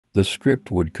The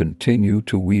script would continue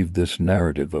to weave this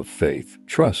narrative of faith,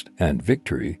 trust, and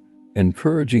victory,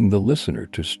 encouraging the listener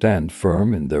to stand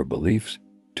firm in their beliefs,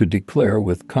 to declare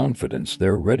with confidence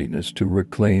their readiness to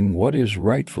reclaim what is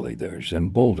rightfully theirs,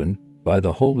 emboldened by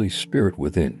the Holy Spirit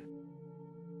within.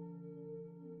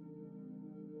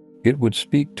 It would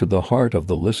speak to the heart of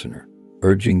the listener,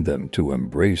 urging them to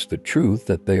embrace the truth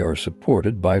that they are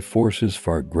supported by forces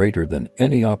far greater than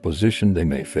any opposition they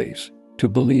may face, to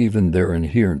believe in their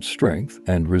inherent strength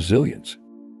and resilience.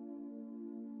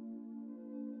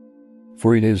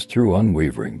 For it is through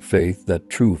unwavering faith that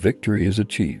true victory is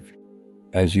achieved.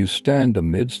 As you stand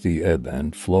amidst the ebb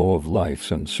and flow of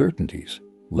life's uncertainties,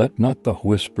 let not the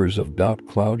whispers of doubt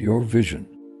cloud your vision.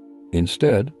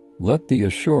 Instead, let the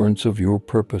assurance of your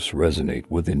purpose resonate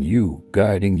within you,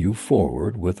 guiding you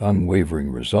forward with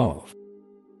unwavering resolve.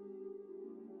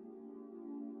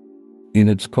 In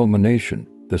its culmination,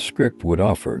 the script would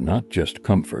offer not just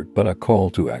comfort but a call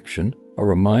to action, a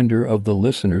reminder of the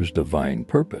listener's divine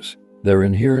purpose, their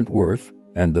inherent worth,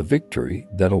 and the victory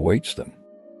that awaits them.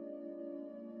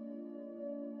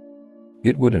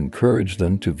 It would encourage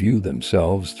them to view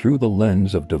themselves through the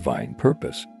lens of divine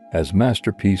purpose, as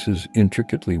masterpieces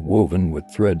intricately woven with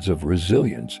threads of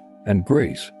resilience and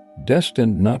grace,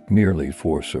 destined not merely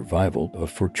for survival but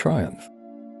for triumph.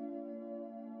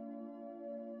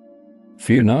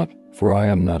 Fear not, for I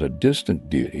am not a distant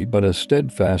deity but a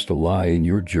steadfast ally in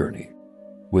your journey.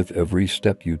 With every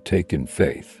step you take in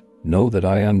faith, know that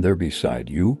I am there beside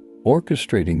you,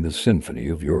 orchestrating the symphony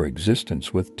of your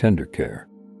existence with tender care.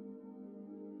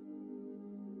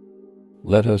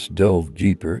 Let us delve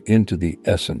deeper into the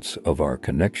essence of our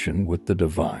connection with the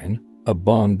divine, a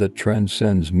bond that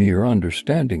transcends mere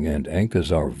understanding and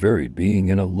anchors our very being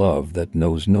in a love that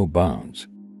knows no bounds.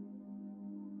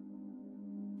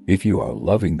 If you are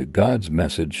loving the God's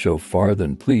message so far,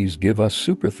 then please give us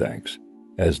super thanks,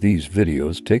 as these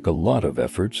videos take a lot of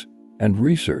efforts and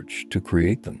research to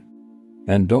create them.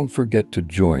 And don't forget to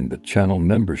join the channel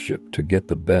membership to get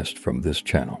the best from this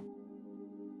channel.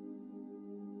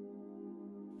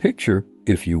 Picture,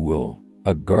 if you will,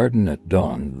 a garden at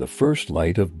dawn, the first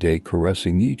light of day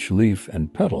caressing each leaf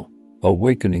and petal,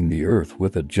 awakening the earth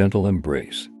with a gentle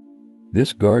embrace.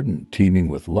 This garden, teeming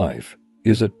with life,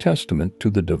 is a testament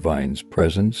to the divine's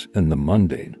presence in the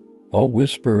mundane, a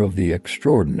whisper of the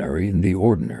extraordinary in the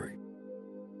ordinary.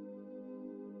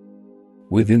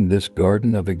 Within this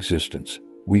garden of existence,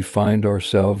 we find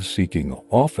ourselves seeking,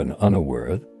 often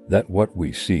unaware that what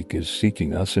we seek is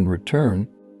seeking us in return.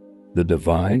 The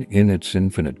divine, in its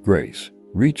infinite grace,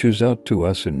 reaches out to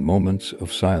us in moments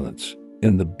of silence,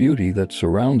 in the beauty that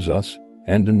surrounds us,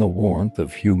 and in the warmth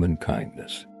of human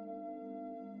kindness.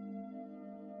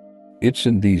 It's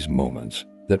in these moments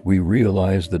that we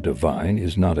realize the divine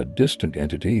is not a distant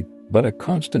entity, but a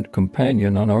constant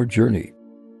companion on our journey.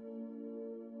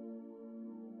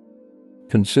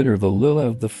 Consider the lily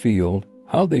of the field,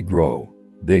 how they grow.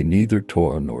 They neither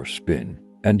toil nor spin,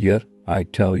 and yet, I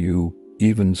tell you,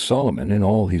 even Solomon in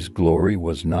all his glory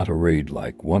was not arrayed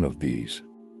like one of these.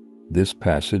 This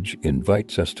passage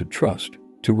invites us to trust,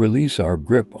 to release our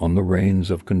grip on the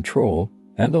reins of control,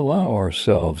 and allow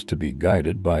ourselves to be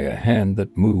guided by a hand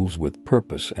that moves with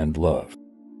purpose and love.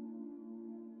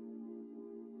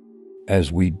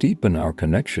 As we deepen our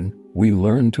connection, we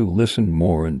learn to listen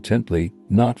more intently,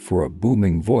 not for a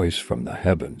booming voice from the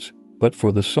heavens, but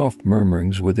for the soft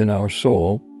murmurings within our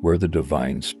soul, where the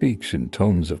divine speaks in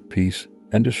tones of peace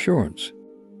and assurance.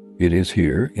 It is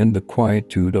here, in the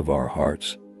quietude of our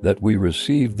hearts, that we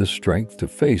receive the strength to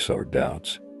face our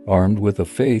doubts, armed with a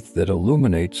faith that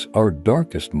illuminates our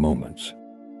darkest moments.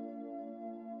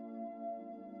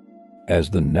 As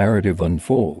the narrative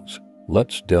unfolds,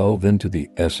 let's delve into the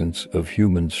essence of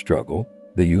human struggle,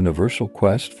 the universal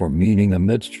quest for meaning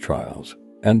amidst trials,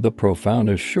 and the profound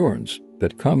assurance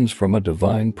that comes from a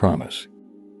divine promise.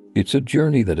 It's a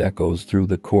journey that echoes through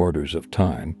the corridors of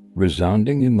time,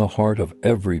 resounding in the heart of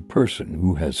every person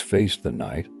who has faced the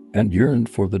night and yearned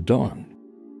for the dawn.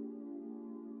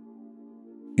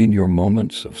 In your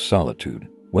moments of solitude,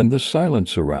 when the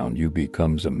silence around you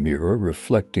becomes a mirror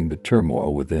reflecting the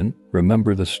turmoil within,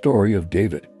 remember the story of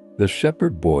David, the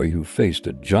shepherd boy who faced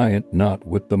a giant not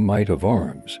with the might of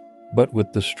arms, but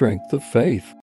with the strength of faith.